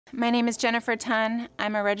My name is Jennifer Tonn.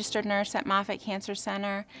 I'm a registered nurse at Moffitt Cancer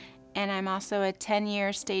Center, and I'm also a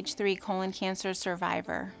 10-year stage 3 colon cancer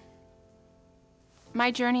survivor.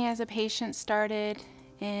 My journey as a patient started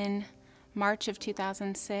in March of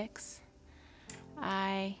 2006.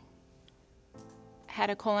 I had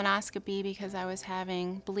a colonoscopy because I was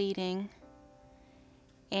having bleeding,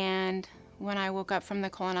 and when I woke up from the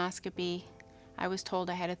colonoscopy, I was told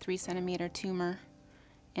I had a 3-centimeter tumor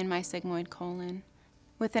in my sigmoid colon.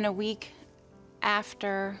 Within a week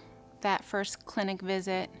after that first clinic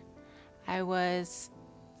visit, I was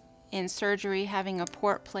in surgery having a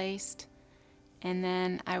port placed, and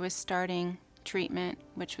then I was starting treatment,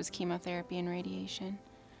 which was chemotherapy and radiation.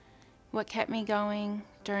 What kept me going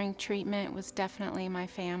during treatment was definitely my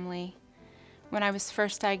family. When I was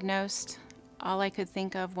first diagnosed, all I could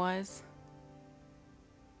think of was,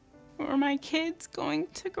 were my kids going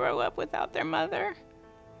to grow up without their mother?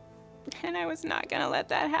 And I was not going to let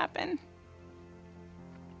that happen.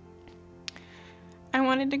 I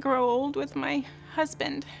wanted to grow old with my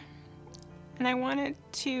husband, and I wanted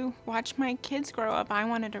to watch my kids grow up. I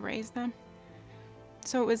wanted to raise them.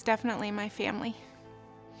 So it was definitely my family.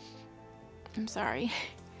 I'm sorry.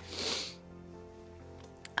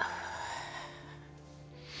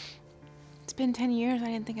 It's been 10 years. I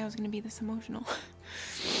didn't think I was going to be this emotional.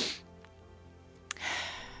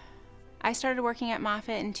 I started working at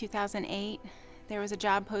Moffitt in 2008. There was a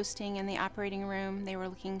job posting in the operating room. They were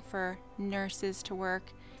looking for nurses to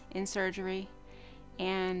work in surgery,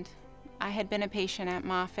 and I had been a patient at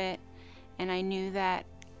Moffitt, and I knew that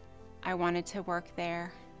I wanted to work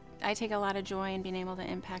there. I take a lot of joy in being able to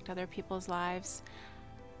impact other people's lives.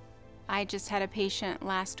 I just had a patient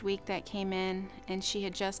last week that came in, and she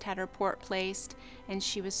had just had her port placed, and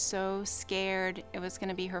she was so scared. It was going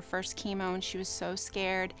to be her first chemo, and she was so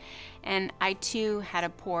scared. And I too had a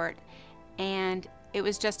port, and it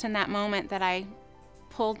was just in that moment that I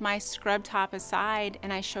pulled my scrub top aside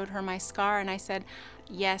and I showed her my scar, and I said,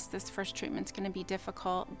 yes, this first treatment's going to be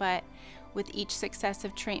difficult, but with each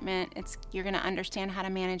successive treatment, you're going to understand how to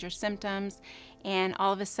manage your symptoms, and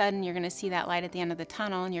all of a sudden you're going to see that light at the end of the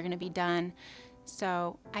tunnel, and you're going to be done.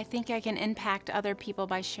 So I think I can impact other people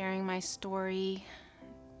by sharing my story,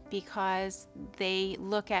 because they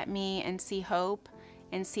look at me and see hope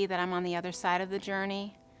and see that I'm on the other side of the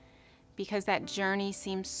journey, because that journey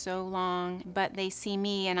seems so long, but they see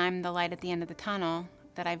me and I'm the light at the end of the tunnel,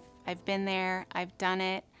 that I've been there, I've done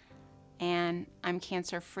it, and I'm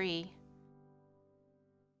cancer free.